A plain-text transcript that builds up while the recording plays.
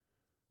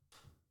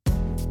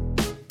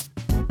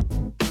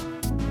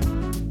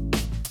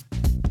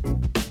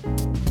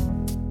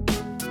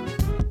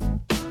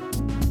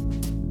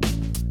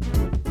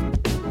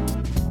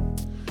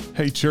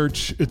Hey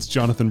church, it's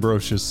Jonathan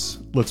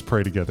Brocious. Let's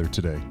pray together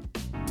today.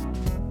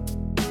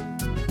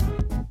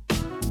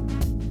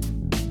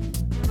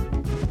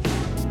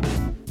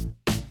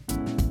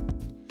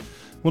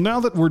 Well,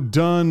 now that we're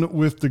done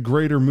with the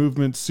Greater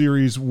Movement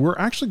series, we're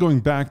actually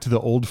going back to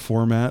the old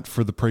format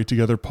for the Pray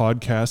Together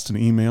podcast and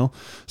email.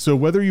 So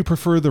whether you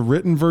prefer the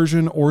written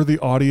version or the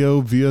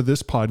audio via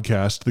this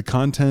podcast, the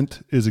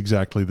content is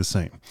exactly the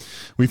same.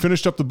 We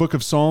finished up the book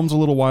of Psalms a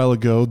little while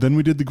ago, then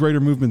we did the Greater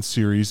Movement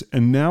series,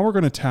 and now we're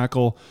going to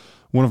tackle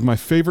one of my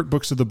favorite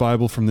books of the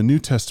Bible from the New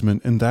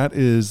Testament, and that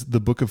is the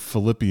book of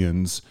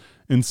Philippians,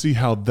 and see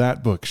how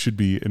that book should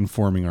be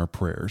informing our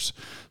prayers.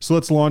 So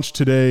let's launch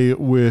today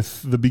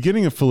with the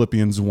beginning of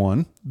Philippians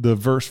 1. The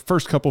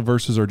first couple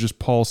verses are just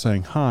Paul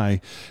saying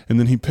hi, and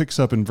then he picks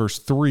up in verse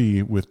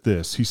 3 with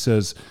this. He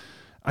says,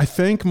 "I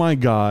thank my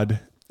God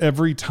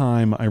every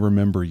time I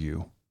remember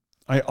you.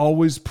 I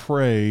always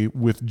pray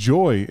with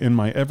joy in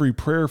my every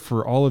prayer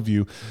for all of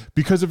you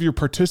because of your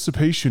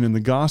participation in the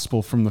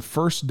gospel from the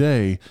first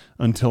day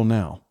until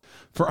now.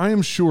 For I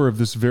am sure of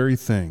this very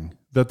thing,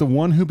 that the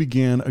one who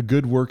began a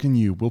good work in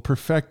you will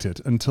perfect it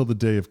until the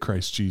day of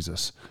Christ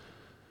Jesus.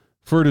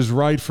 For it is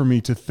right for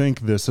me to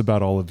think this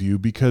about all of you,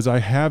 because I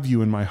have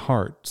you in my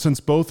heart,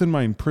 since both in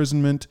my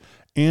imprisonment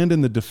and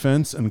in the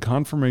defense and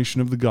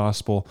confirmation of the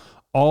gospel,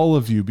 all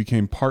of you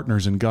became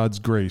partners in God's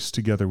grace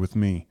together with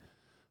me.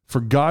 For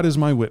God is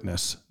my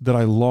witness, that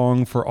I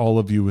long for all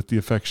of you with the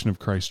affection of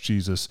Christ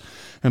Jesus.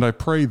 And I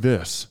pray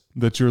this,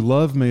 that your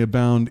love may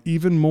abound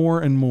even more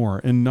and more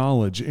in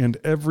knowledge and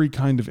every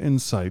kind of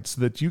insight,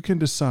 so that you can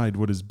decide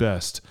what is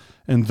best,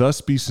 and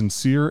thus be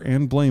sincere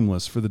and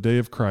blameless for the day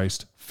of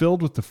Christ,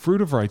 filled with the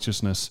fruit of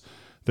righteousness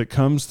that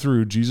comes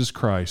through Jesus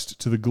Christ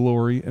to the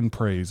glory and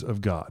praise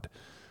of God."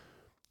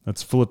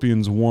 That's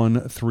Philippians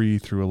 1, 3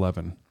 through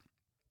 11.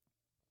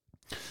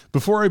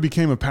 Before I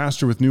became a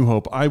pastor with New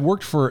Hope, I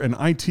worked for an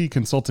IT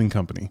consulting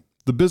company.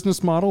 The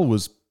business model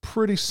was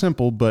pretty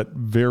simple, but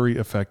very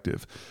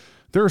effective.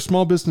 There are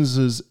small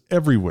businesses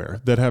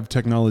everywhere that have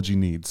technology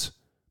needs,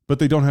 but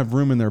they don't have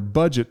room in their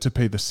budget to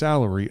pay the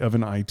salary of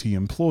an IT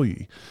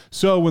employee.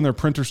 So when their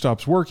printer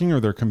stops working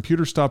or their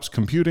computer stops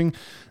computing,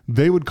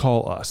 they would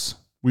call us.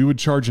 We would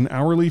charge an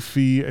hourly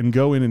fee and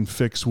go in and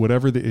fix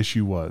whatever the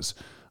issue was.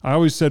 I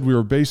always said we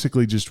were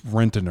basically just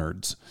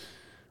rent-a-nerds.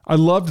 I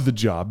loved the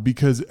job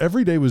because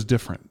every day was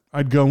different.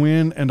 I'd go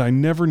in and I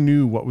never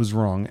knew what was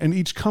wrong, and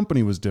each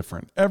company was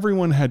different.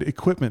 Everyone had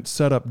equipment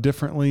set up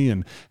differently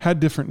and had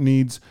different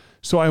needs,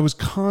 so I was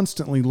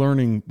constantly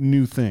learning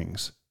new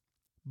things.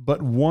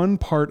 But one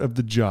part of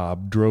the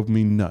job drove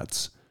me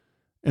nuts,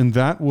 and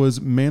that was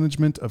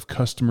management of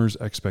customers'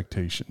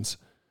 expectations.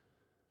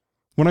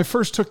 When I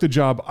first took the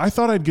job, I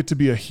thought I'd get to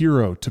be a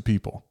hero to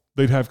people.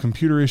 They'd have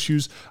computer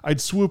issues,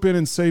 I'd swoop in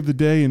and save the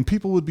day, and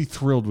people would be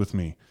thrilled with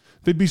me.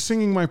 They'd be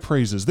singing my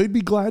praises. They'd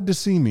be glad to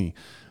see me.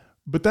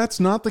 But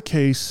that's not the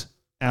case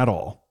at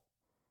all.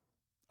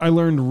 I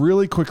learned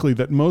really quickly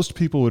that most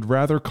people would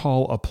rather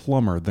call a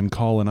plumber than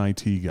call an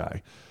IT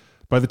guy.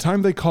 By the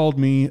time they called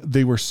me,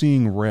 they were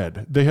seeing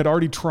red. They had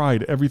already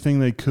tried everything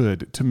they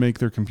could to make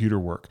their computer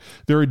work.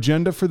 Their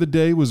agenda for the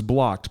day was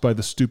blocked by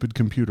the stupid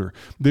computer.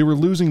 They were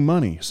losing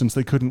money since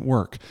they couldn't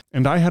work.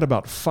 And I had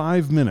about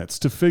 5 minutes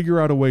to figure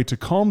out a way to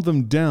calm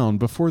them down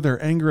before their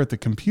anger at the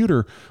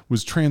computer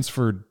was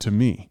transferred to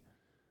me.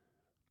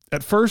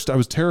 At first, I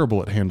was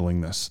terrible at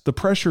handling this. The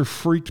pressure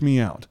freaked me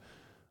out.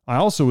 I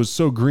also was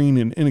so green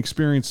and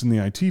inexperienced in the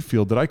IT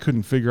field that I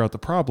couldn't figure out the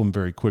problem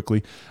very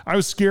quickly. I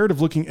was scared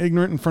of looking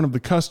ignorant in front of the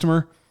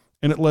customer,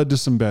 and it led to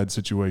some bad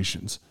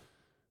situations.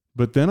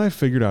 But then I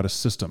figured out a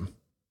system.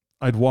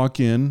 I'd walk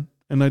in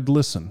and I'd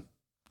listen.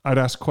 I'd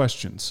ask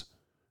questions.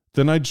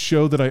 Then I'd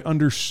show that I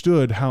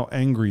understood how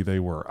angry they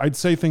were. I'd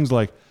say things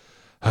like,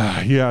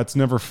 "Yeah, it's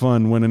never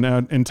fun when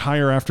an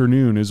entire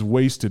afternoon is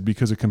wasted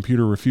because a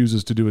computer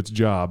refuses to do its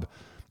job.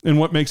 And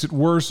what makes it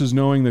worse is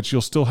knowing that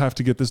you'll still have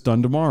to get this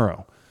done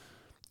tomorrow."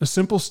 A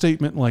simple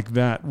statement like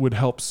that would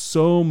help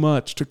so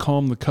much to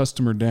calm the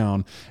customer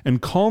down,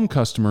 and calm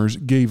customers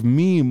gave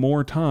me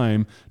more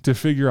time to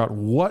figure out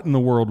what in the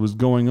world was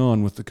going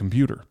on with the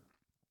computer.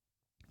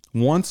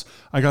 Once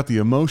I got the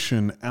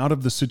emotion out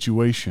of the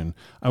situation,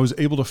 I was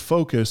able to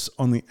focus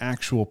on the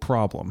actual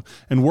problem,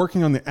 and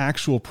working on the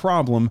actual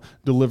problem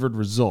delivered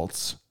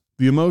results.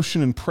 The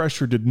emotion and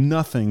pressure did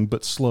nothing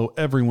but slow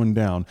everyone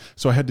down,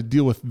 so I had to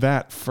deal with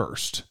that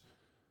first.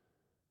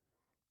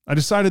 I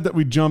decided that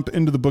we'd jump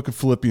into the book of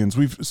Philippians.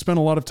 We've spent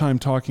a lot of time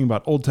talking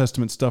about Old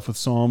Testament stuff with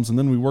Psalms, and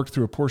then we worked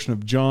through a portion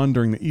of John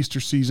during the Easter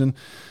season.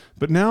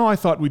 But now I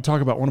thought we'd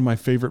talk about one of my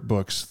favorite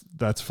books,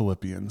 that's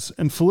Philippians.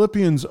 And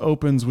Philippians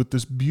opens with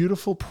this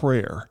beautiful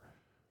prayer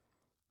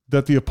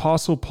that the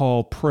Apostle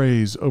Paul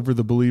prays over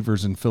the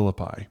believers in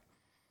Philippi.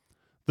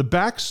 The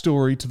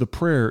backstory to the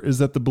prayer is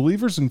that the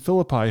believers in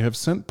Philippi have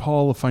sent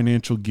Paul a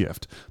financial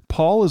gift.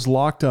 Paul is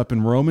locked up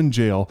in Roman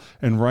jail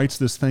and writes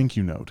this thank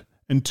you note.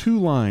 And 2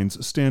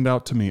 lines stand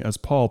out to me as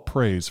Paul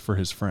prays for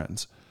his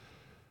friends.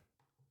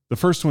 The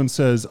first one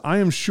says, I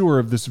am sure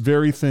of this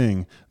very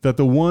thing, that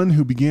the one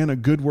who began a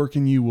good work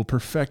in you will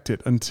perfect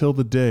it until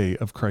the day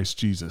of Christ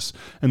Jesus.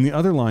 And the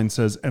other line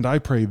says, and I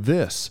pray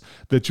this,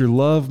 that your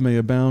love may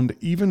abound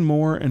even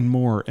more and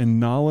more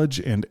in knowledge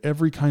and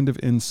every kind of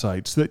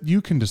insight, so that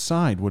you can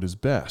decide what is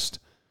best,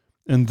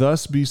 and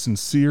thus be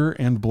sincere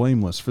and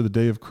blameless for the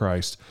day of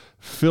Christ,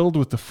 filled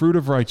with the fruit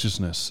of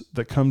righteousness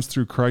that comes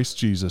through Christ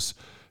Jesus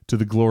to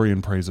the glory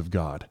and praise of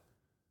God.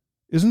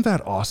 Isn't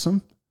that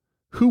awesome?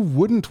 Who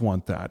wouldn't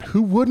want that?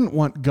 Who wouldn't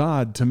want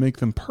God to make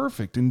them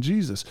perfect in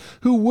Jesus?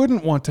 Who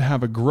wouldn't want to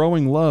have a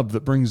growing love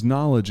that brings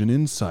knowledge and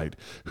insight?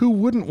 Who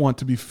wouldn't want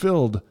to be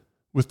filled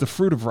with the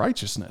fruit of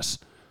righteousness?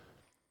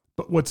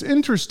 But what's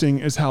interesting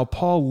is how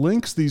Paul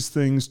links these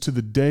things to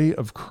the day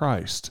of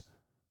Christ.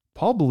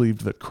 Paul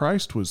believed that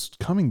Christ was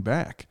coming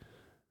back.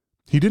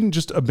 He didn't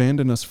just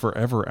abandon us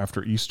forever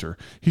after Easter.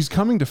 He's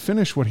coming to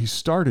finish what he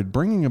started,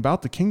 bringing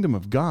about the kingdom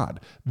of God.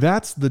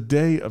 That's the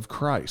day of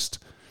Christ.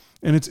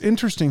 And it's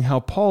interesting how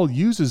Paul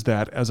uses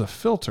that as a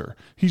filter.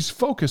 He's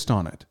focused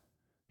on it.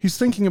 He's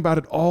thinking about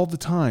it all the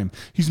time.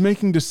 He's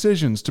making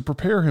decisions to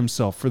prepare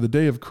himself for the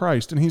day of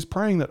Christ, and he's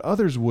praying that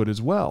others would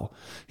as well.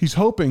 He's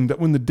hoping that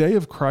when the day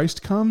of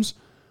Christ comes,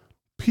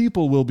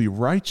 people will be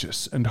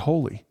righteous and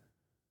holy.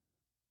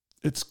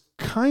 It's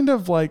kind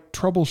of like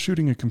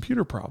troubleshooting a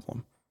computer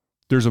problem.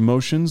 There's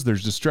emotions,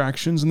 there's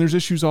distractions, and there's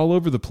issues all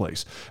over the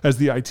place. As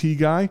the IT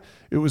guy,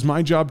 it was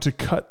my job to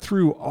cut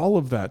through all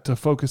of that to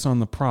focus on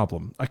the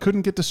problem. I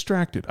couldn't get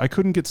distracted. I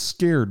couldn't get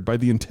scared by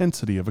the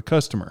intensity of a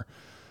customer.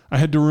 I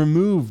had to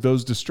remove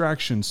those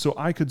distractions so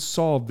I could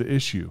solve the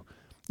issue.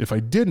 If I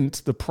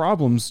didn't, the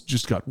problems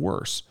just got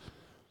worse.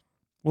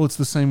 Well, it's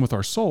the same with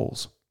our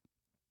souls.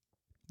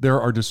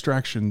 There are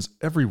distractions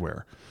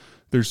everywhere.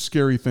 There's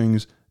scary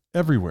things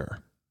everywhere.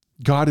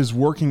 God is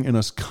working in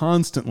us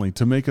constantly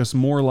to make us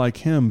more like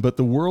him, but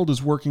the world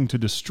is working to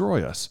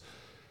destroy us.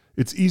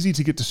 It's easy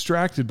to get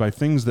distracted by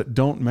things that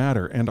don't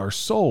matter, and our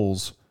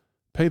souls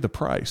pay the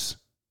price.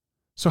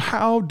 So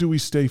how do we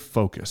stay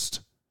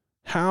focused?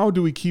 How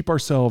do we keep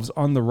ourselves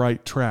on the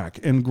right track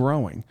and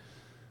growing?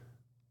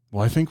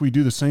 Well, I think we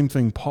do the same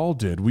thing Paul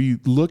did. We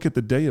look at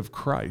the day of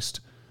Christ.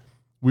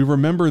 We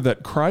remember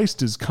that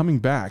Christ is coming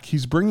back.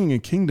 He's bringing a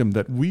kingdom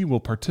that we will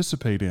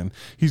participate in.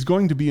 He's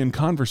going to be in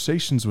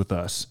conversations with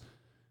us.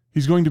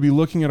 He's going to be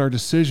looking at our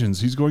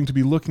decisions. He's going to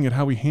be looking at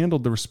how we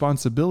handled the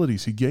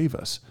responsibilities he gave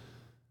us.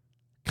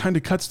 Kind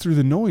of cuts through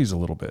the noise a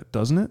little bit,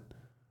 doesn't it?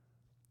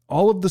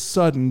 All of the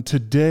sudden,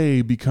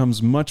 today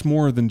becomes much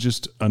more than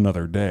just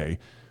another day.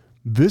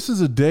 This is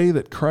a day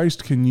that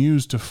Christ can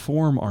use to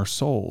form our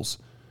souls.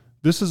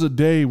 This is a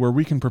day where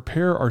we can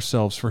prepare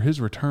ourselves for his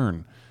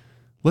return.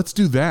 Let's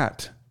do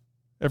that.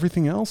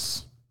 Everything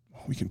else,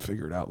 we can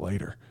figure it out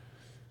later.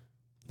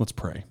 Let's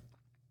pray.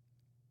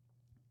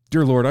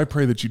 Dear Lord, I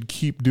pray that you'd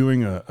keep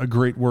doing a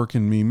great work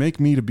in me. Make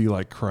me to be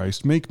like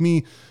Christ. Make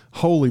me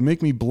holy.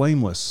 Make me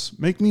blameless.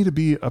 Make me to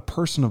be a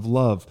person of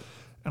love.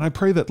 And I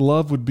pray that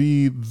love would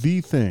be the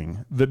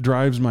thing that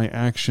drives my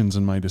actions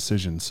and my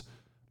decisions.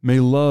 May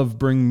love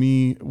bring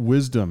me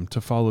wisdom to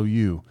follow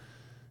you.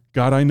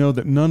 God, I know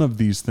that none of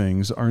these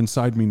things are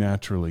inside me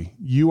naturally.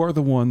 You are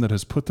the one that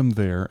has put them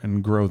there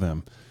and grow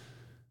them.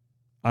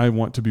 I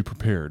want to be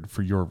prepared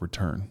for your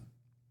return.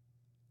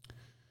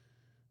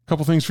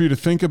 Couple things for you to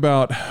think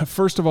about.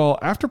 First of all,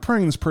 after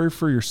praying this prayer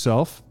for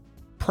yourself,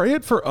 pray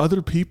it for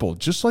other people,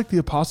 just like the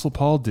Apostle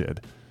Paul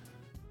did.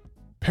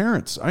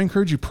 Parents, I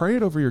encourage you, pray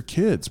it over your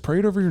kids, pray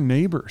it over your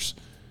neighbors.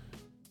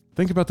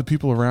 Think about the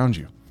people around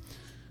you.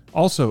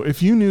 Also,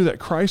 if you knew that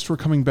Christ were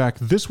coming back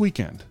this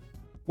weekend,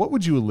 what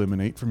would you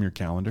eliminate from your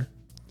calendar?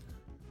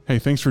 Hey,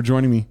 thanks for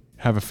joining me.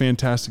 Have a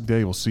fantastic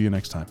day. We'll see you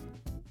next time.